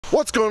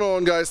What's going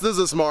on, guys? This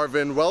is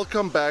Marvin.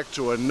 Welcome back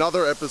to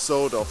another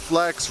episode of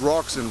Flags,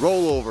 Rocks and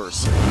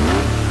Rollovers.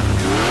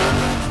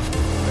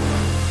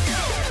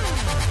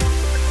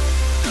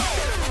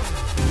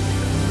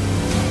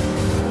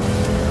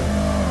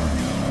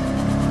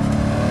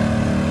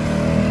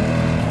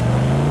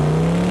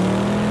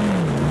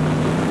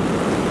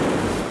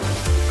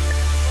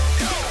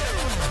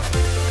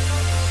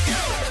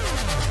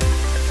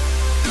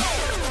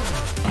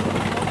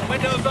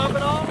 Windows up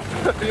and all?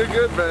 You're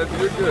good, man.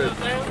 You're good.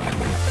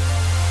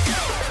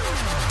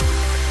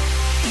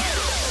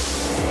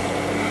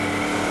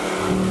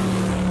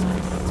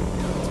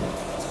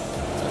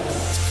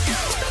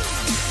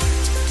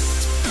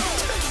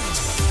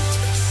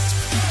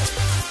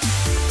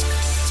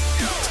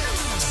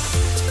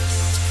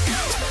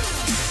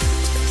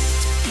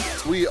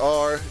 We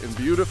are in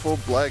beautiful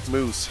Black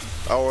Moose,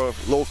 our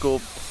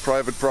local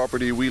private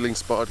property wheeling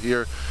spot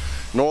here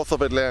north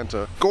of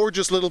Atlanta.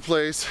 Gorgeous little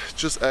place,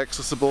 just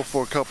accessible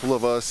for a couple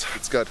of us.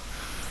 It's got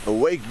a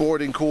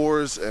wakeboarding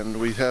course, and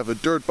we have a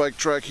dirt bike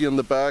track here in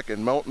the back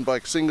and mountain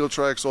bike single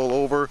tracks all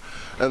over,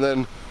 and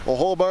then a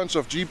whole bunch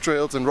of Jeep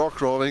trails and rock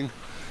crawling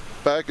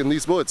back in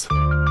these woods.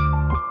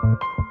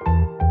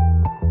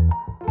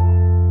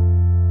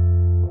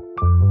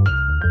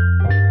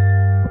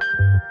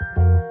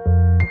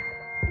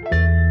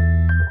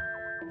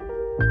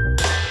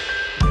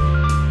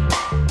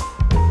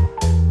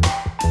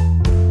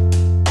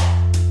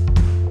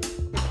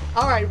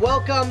 Alright,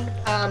 welcome.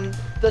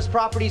 This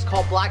property is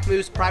called Black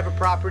Moose, private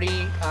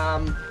property.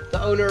 The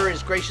owner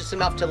is gracious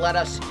enough to let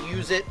us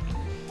use it.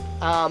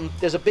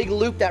 There's a big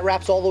loop that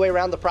wraps all the way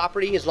around the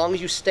property. As long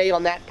as you stay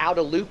on that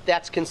outer loop,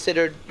 that's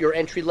considered your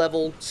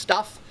entry-level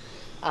stuff.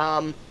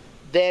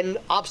 Then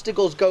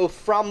obstacles go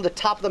from the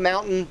top of the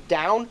mountain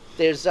down.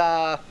 There's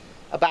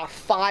about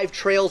 5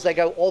 trails that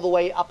go all the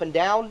way up and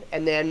down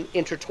and then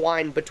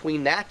intertwine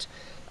between that.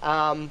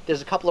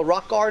 There's a couple of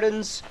rock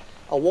gardens,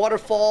 a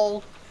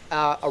waterfall,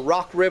 a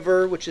rock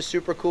river, which is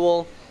super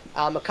cool,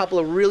 a couple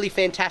of really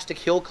fantastic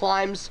hill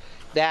climbs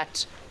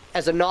that,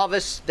 as a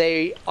novice,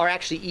 they are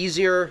actually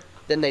easier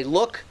than they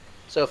look.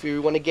 So if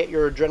you want to get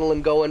your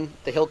adrenaline going,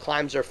 the hill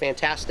climbs are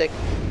fantastic.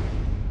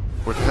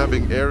 We're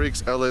having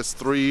Eric's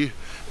LS3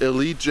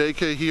 Elite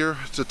JK here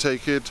to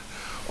take it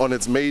on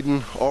its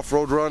maiden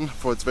off-road run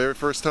for its very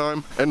first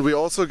time. And we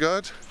also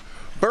got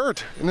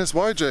Bert in his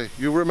YJ.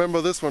 You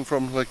remember this one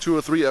from like 2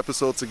 or 3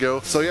 episodes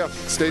ago. So yeah,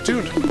 stay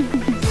tuned.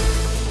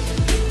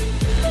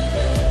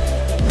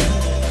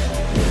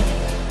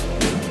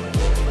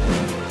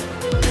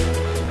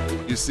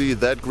 You see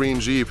that green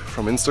Jeep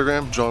from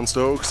Instagram, John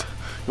Stokes.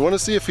 You want to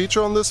see a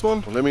feature on this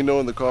one? Let me know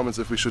in the comments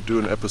if we should do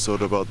an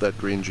episode about that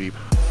green Jeep.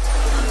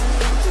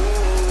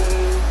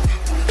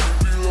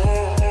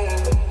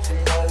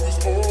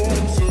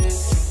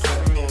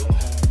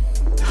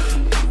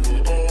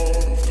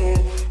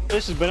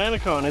 This is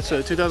BananaCon. It's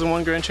a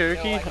 2001 Grand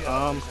Cherokee.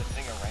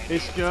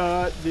 It's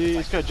got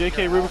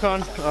JK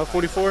Rubicon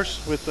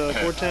 44s with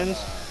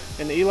 410s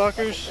and the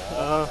E-lockers.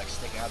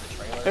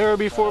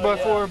 Aerobee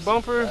 4x4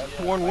 bumper,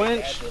 worn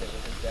winch.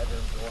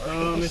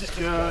 It's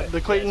got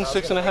the Clayton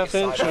 6.5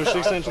 inch or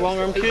 6-inch long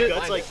arm kit.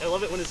 We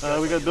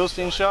got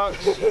Bilstein shocks,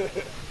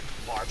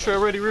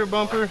 trail ready rear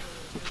bumper,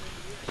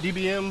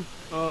 DBM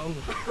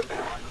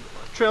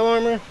trail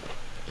armor.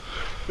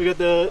 We got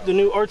the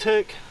new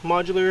Artec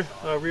modular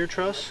rear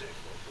truss,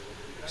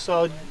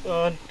 solid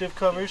diff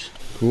covers.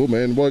 Cool,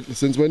 man.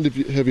 Since when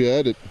have you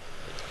had it?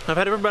 I've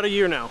had it for about a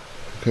year now.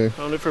 Okay.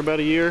 Owned it for about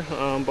a year.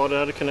 Bought it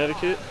out of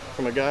Connecticut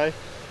from a guy.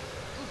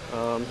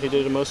 He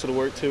did most of the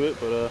work to it,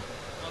 but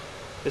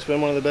it's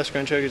been one of the best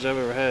Grand Cherokees I've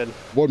ever had.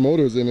 What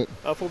motor is in it?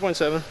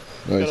 4.7. Nice.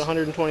 Got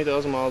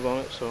 120,000 miles on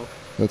it, so.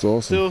 That's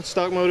awesome. Still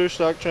stock motor,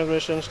 stock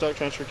transmission, stock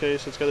transfer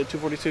case. It's got the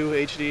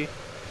 242 HD,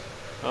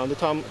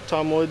 the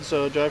Tom Woods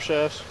drive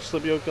shafts,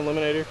 slip yoke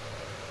eliminator.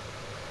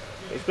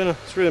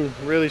 It's really a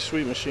really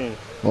sweet machine.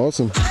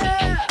 Awesome.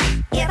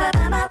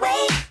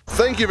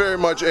 Thank you very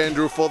much,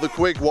 Andrew, for the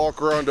quick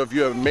walk around of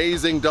your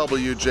amazing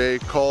WJ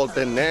called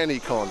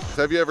BananaCon.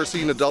 Have you ever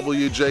seen a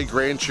WJ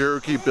Grand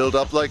Cherokee build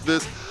up like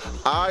this?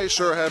 I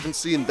sure haven't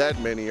seen that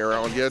many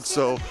around yet,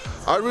 so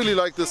I really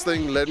like this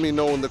thing. Let me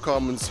know in the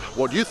comments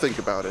what you think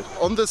about it.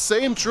 On the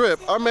same trip,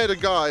 I met a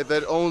guy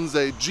that owns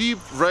a Jeep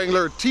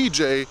Wrangler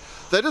TJ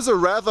that is a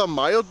rather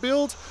mild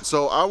build,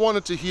 so I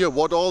wanted to hear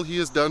what all he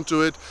has done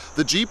to it.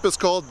 The Jeep is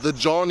called the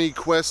Johnny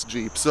Quest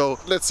Jeep, so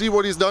let's see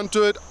what he's done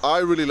to it. I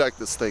really like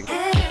this thing.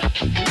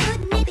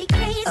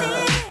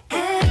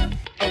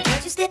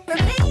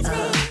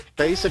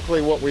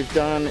 Basically what we've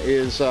done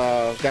is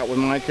got with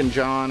Mike and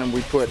John, and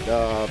we put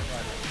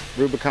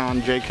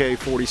Rubicon JK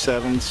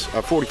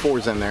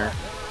 44s in there,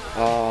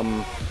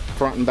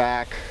 front and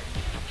back.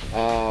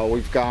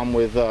 We've gone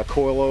with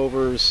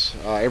coilovers.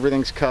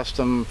 Everything's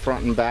custom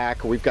front and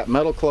back. We've got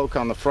metal cloak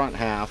on the front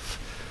half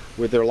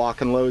with their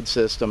lock and load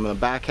system. The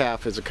back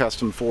half is a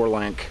custom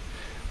 4-link.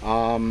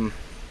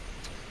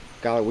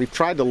 We've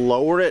tried to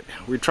lower it.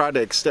 We tried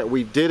to extend.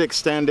 We did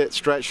extend it,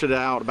 stretched it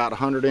out about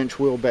 100-inch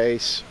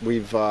wheelbase.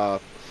 We've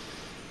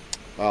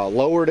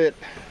lowered it,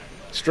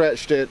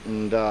 stretched it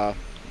and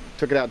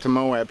took it out to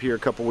Moab here a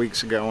couple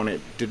weeks ago, and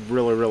it did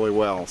really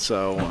well.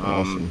 So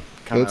awesome.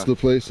 That's the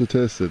place to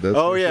test it. That's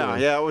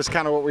yeah, it was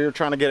kind of what we were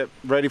trying to get it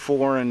ready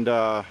for and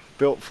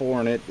built for,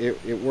 and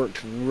it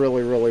worked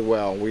really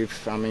well.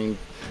 I mean,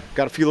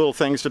 got a few little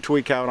things to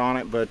tweak out on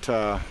it, but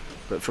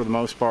for the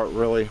most part,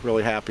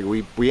 really happy.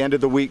 We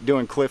ended the week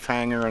doing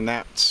Cliffhanger, and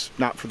that's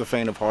not for the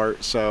faint of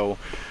heart. So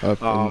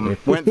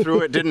went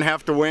through it, didn't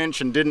have to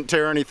winch, and didn't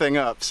tear anything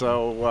up.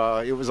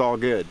 So it was all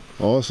good.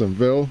 Awesome,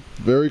 Bill.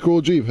 Very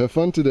cool Jeep. Have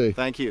fun today.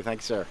 Thank you,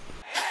 sir.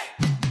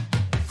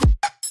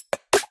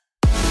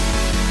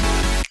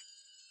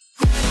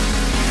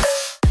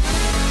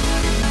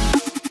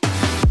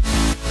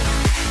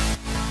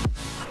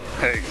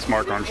 Hey, it's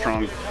Mark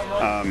Armstrong.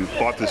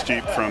 Bought this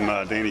Jeep from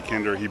Danny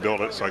Kinder. He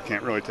built it, so I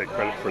can't really take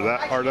credit for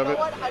that part of it.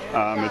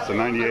 It's a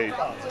 98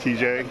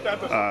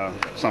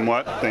 TJ,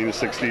 somewhat. Dana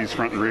 60s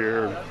front and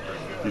rear,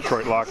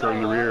 Detroit locker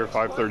in the rear,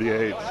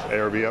 538,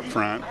 ARB up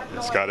front.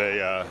 It's got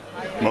a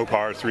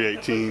Mopar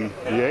 318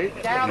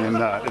 V8,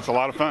 and it's a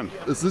lot of fun.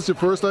 Is this your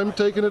first time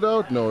taking it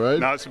out? No, right?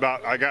 No,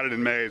 I got it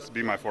in May. It's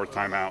be my 4th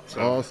time out.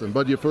 So. Awesome,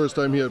 but your first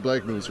time here at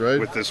Black Moose, right?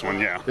 With this one,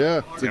 yeah.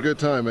 Yeah, it's a good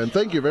time, man.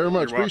 Thank you very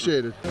much.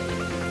 Appreciate it.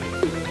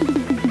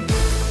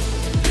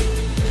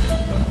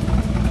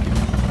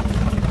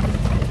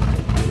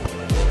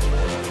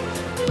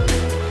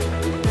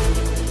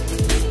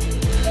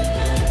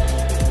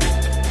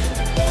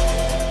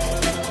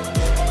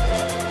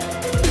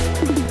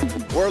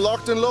 We're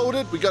locked and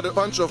loaded. We got a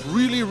bunch of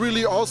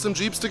really awesome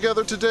Jeeps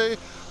together today.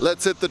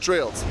 Let's hit the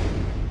trails.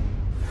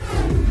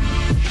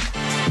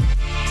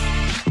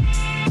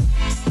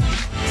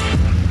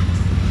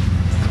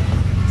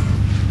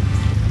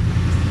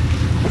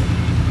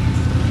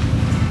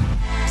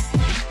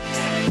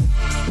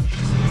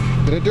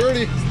 Get it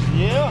dirty.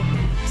 Yeah.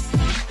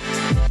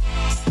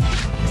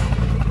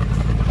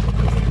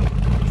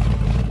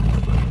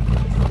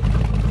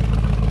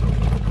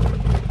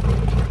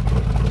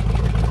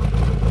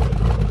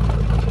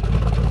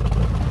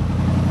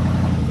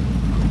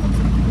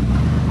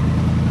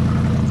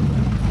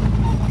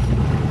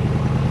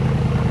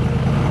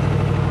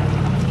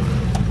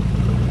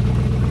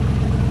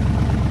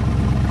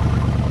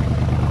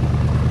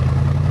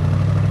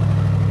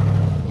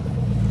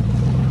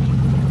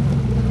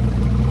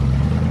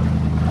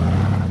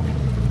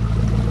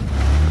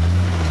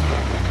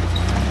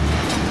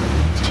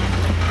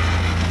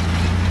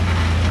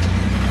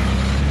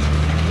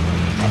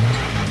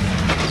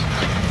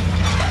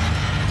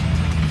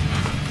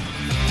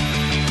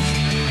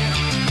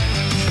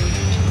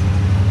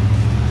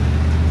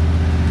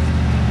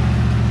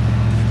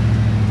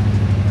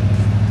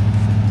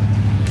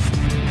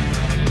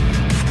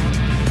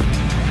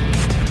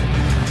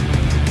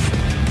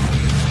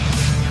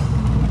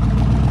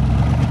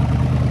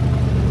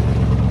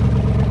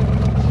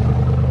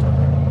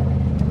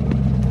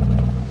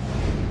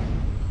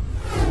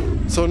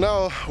 So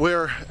now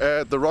we're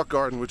at the rock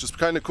garden, which is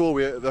kind of cool.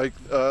 We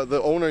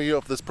the owner here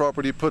of this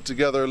property put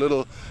together a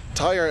little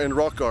tire and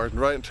rock garden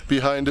right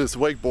behind this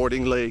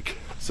wakeboarding lake.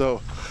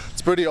 So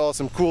it's pretty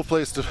awesome, cool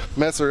place to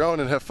mess around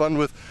and have fun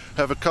with.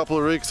 Have a couple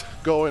of rigs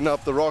going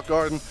up the rock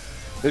garden.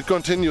 It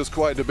continues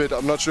quite a bit.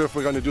 I'm not sure if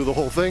we're going to do the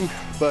whole thing,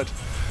 but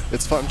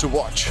it's fun to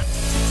watch.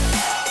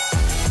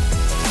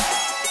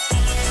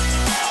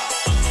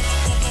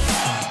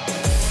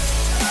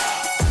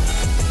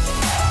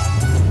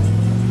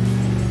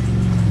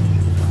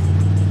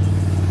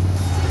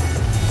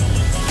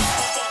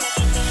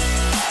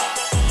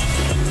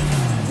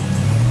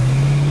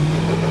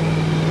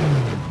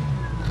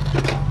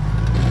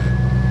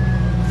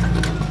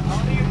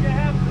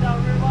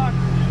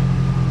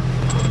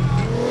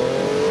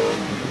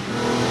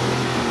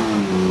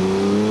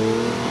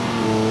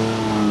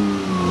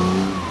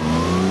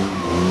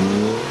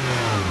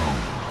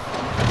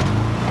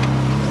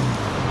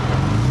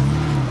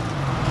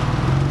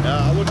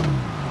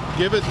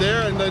 Give it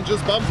there and then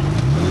just bump.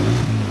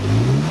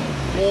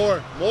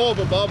 More of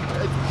a bump.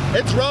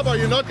 It's rubber,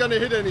 you're not gonna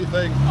hit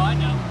anything. Oh, I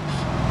know.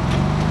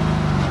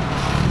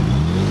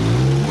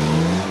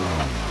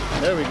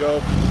 There we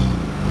go.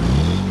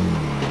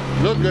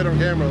 Look good on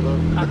camera though.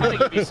 I thought it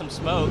could be some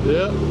smoke.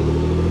 Yeah.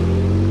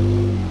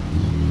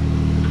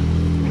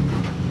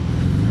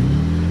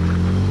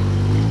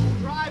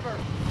 Driver.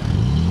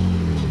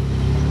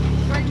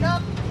 Straighten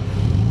up.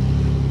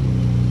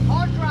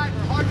 Hard driver,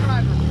 hard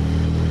driver.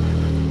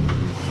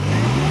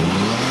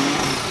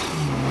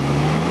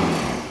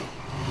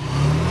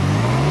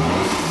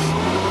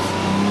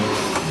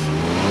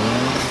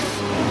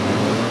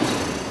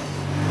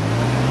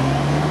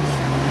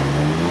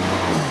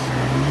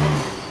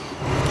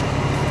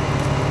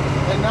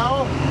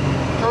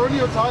 Turn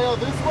your tire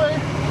this way.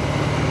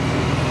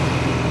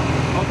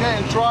 Okay,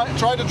 and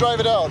try to drive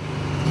it out.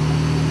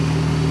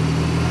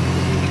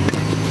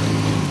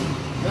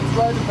 Let's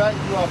try to back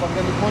you up. I'm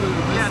going to put it on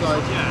this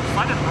side. Yeah,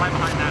 slide it right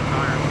behind that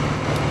tire.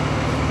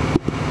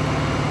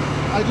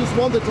 I just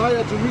want the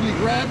tire to really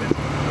grab it.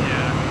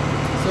 Yeah.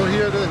 So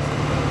here it is.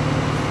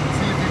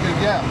 See if you can,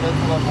 yeah, that's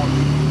what I want.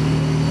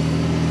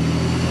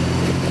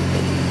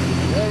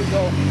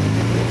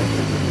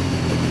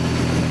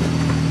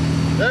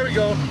 we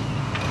go.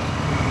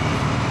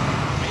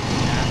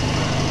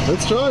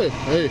 Let's try it.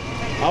 Hey,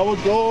 I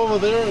would go over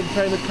there and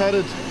kind of cut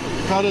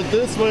it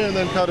this way and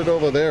then cut it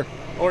over there.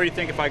 Or you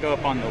think if I go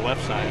up on the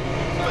left side?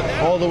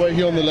 All the way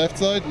here on the left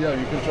side? Yeah,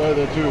 you can try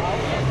that too.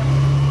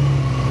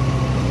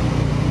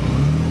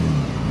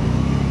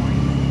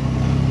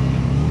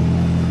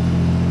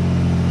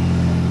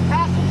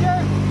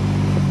 Passenger,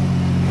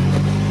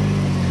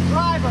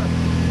 driver.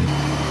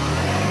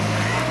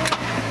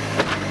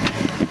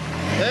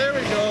 There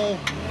we go.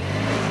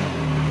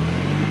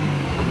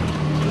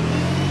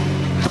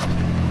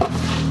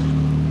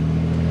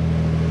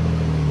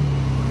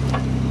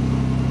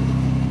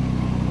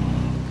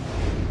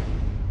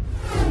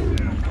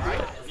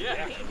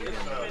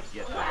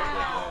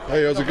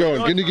 Hey, how's it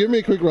going? Can you give me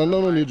a quick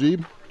rundown on your Jeep?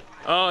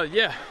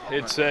 Yeah,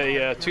 it's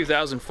a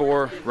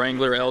 2004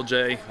 Wrangler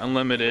LJ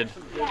Unlimited.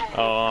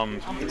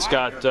 It's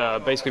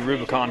got basically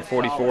Rubicon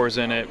 44s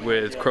in it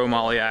with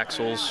chromoly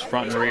axles,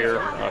 front and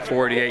rear,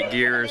 488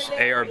 gears,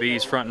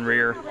 ARBs front and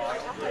rear,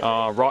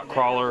 rock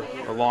crawler,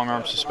 a long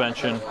arm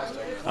suspension.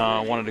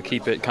 Wanted to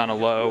keep it kind of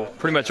low.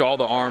 Pretty much all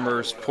the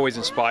armors,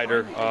 Poison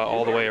Spider,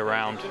 all the way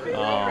around.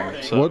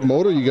 So What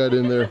motor you got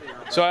in there?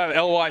 So I have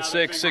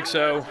LY6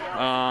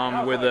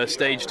 6.0 with a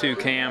stage 2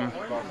 cam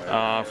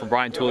from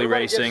Brian Tooley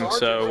Racing.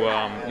 So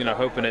you know,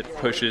 hoping it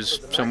pushes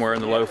somewhere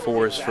in the low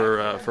 4s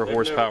for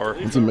horsepower.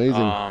 It's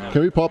amazing.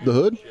 Can we pop the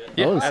hood?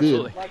 Yeah, I want to see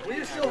it.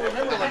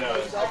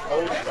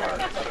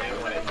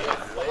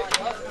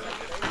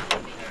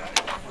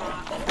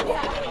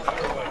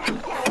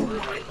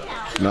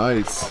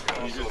 Nice.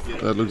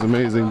 That looks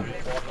amazing.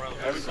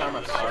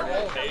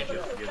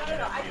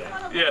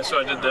 Yeah, so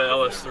I did the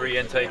LS3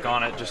 intake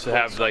on it just to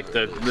have like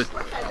the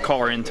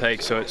car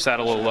intake, so it sat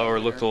a little lower,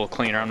 looked a little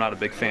cleaner. I'm not a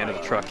big fan of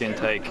the truck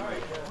intake.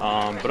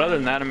 But other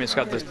than that, I mean, it's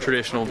got the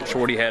traditional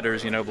shorty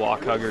headers, you know,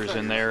 block huggers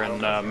in there,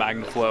 and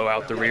MagnaFlow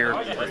out the rear.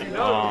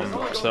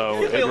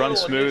 So it runs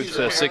smooth. It's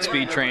a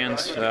 6-speed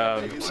trans,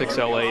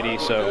 6L80,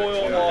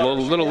 so a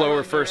little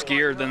lower first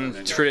gear than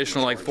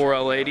traditional like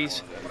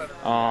 4L80s.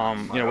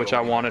 You know, which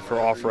I wanted for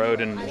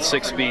off-road, and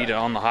 6-speed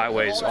on the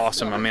highway is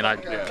awesome. I mean, I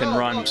can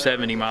run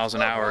 70 miles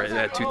an hour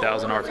at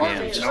 2,000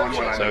 RPMs,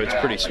 so it's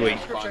pretty sweet.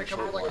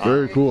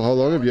 Very cool. How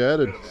long have you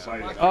had it?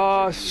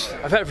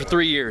 I've had it for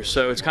 3 years,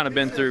 so it's kind of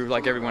been through,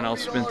 like everyone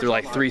else, been through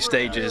like 3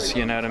 stages,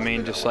 you know what I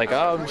mean? Just like,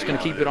 oh, I'm just going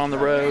to keep it on the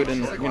road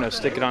and, you know,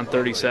 stick it on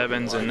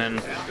 37s, and then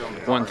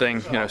one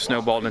thing, you know,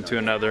 snowballed into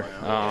another.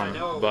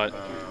 But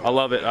I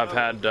love it. I've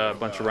had a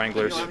bunch of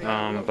Wranglers,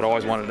 but I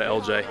always wanted an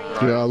LJ.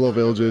 Yeah, I love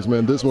LJs,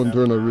 man. This one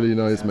turned out really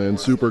nice, man.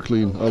 Super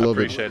clean. I love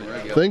it. Appreciate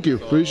it. Thank you.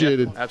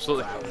 Appreciate it.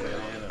 Absolutely.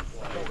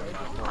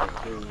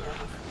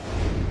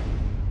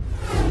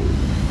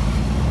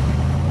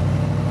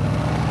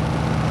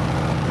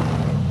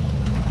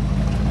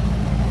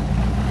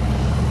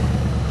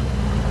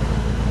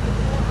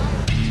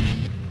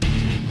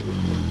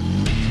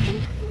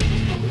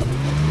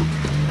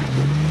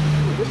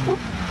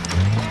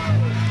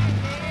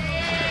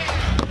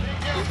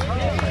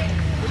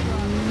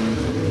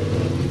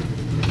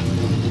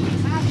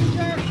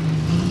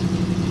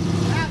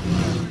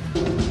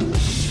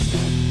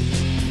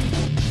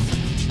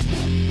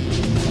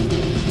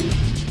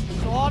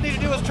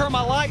 Turn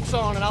my lights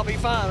on and I'll be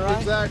fine, right?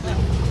 Exactly.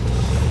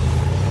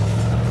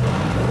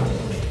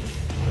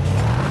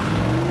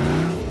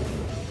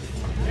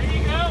 There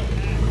you go.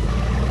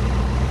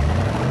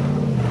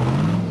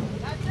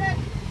 That's it.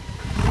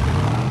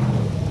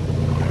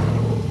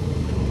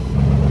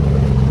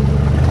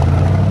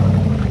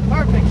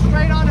 Perfect.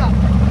 Straight on up.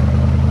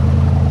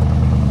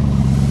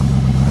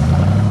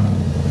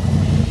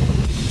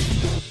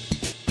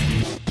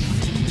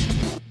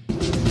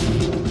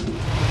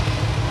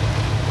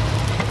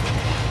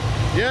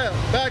 Yeah,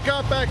 back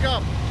up, back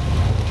up.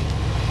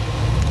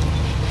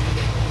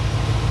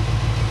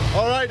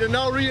 All right, and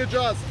now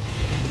readjust.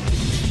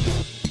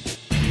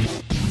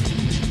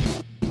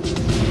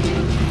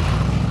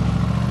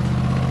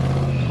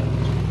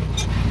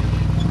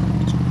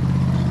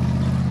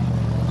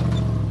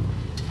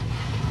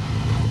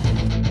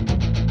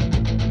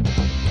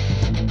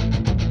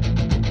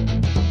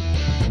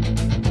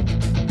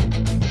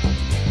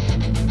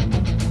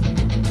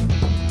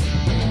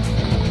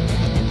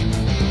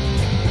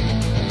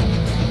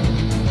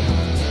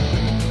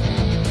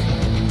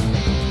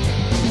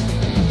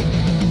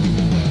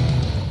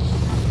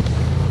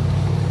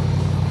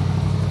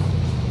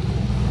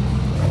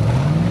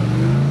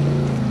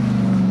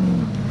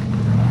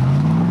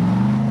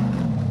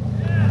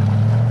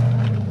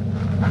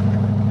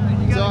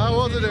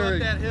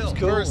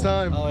 Cool. First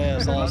time. Oh yeah,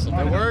 it's awesome.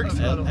 It works?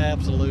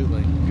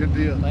 Absolutely. Good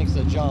deal. Thanks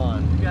to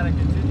John.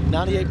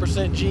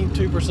 98% Gene,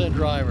 2%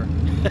 driver.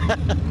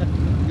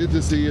 Good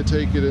to see you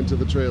take it into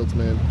the trails,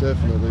 man.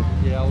 Definitely.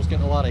 Yeah, I was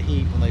getting a lot of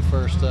heat when they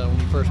first when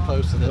you first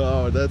posted it.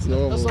 Oh, that's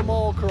normal. That's a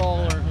mall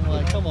crawler. I'm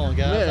like, come on,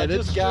 guys. Yeah, I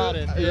just got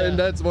it. Yeah. And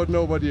that's what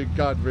nobody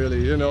got,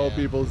 really. You know,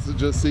 people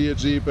just see a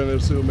Jeep and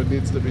assume it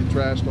needs to be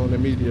trashed on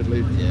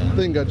immediately. Yeah.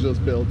 Thing got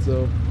just built,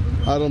 so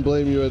I don't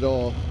blame you at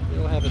all.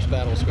 It'll have its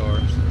battle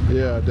scars.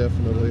 Yeah,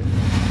 definitely.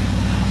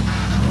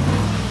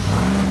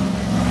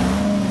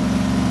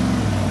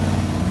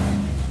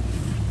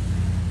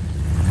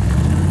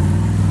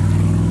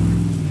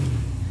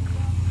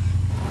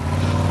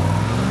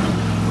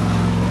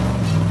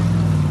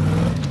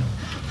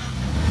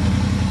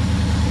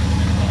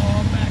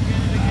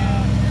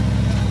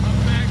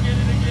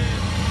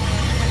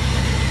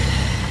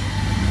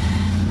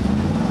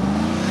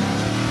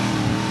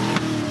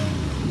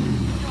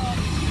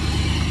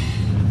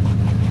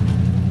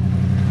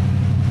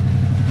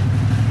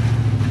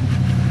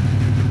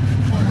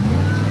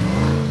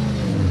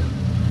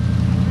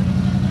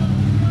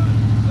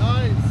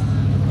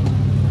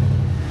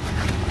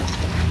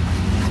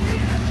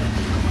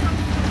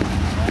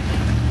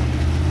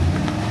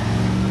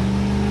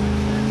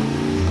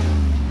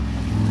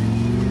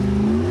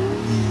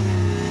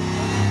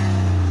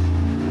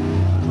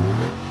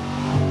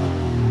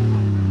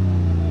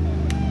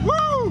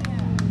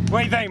 What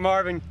do you think,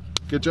 Marvin?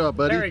 Good job,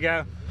 buddy. There we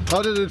go.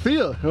 How did it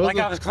feel? Like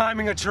I was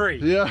climbing a tree.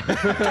 Yeah.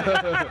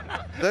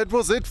 That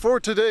was it for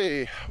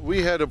today.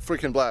 We had a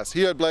freaking blast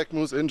here at Black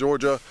Moose in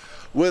Georgia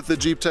with the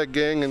JeepTech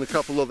gang and a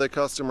couple of their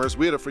customers.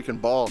 We had a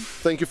freaking ball.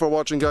 Thank you for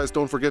watching, guys.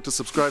 Don't forget to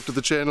subscribe to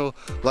the channel,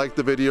 like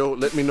the video.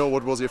 Let me know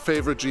what was your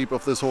favorite Jeep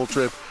of this whole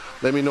trip.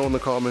 Let me know in the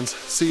comments.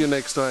 See you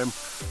next time.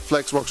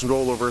 Flex, rocks, and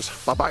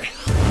rollovers.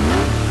 Bye-bye.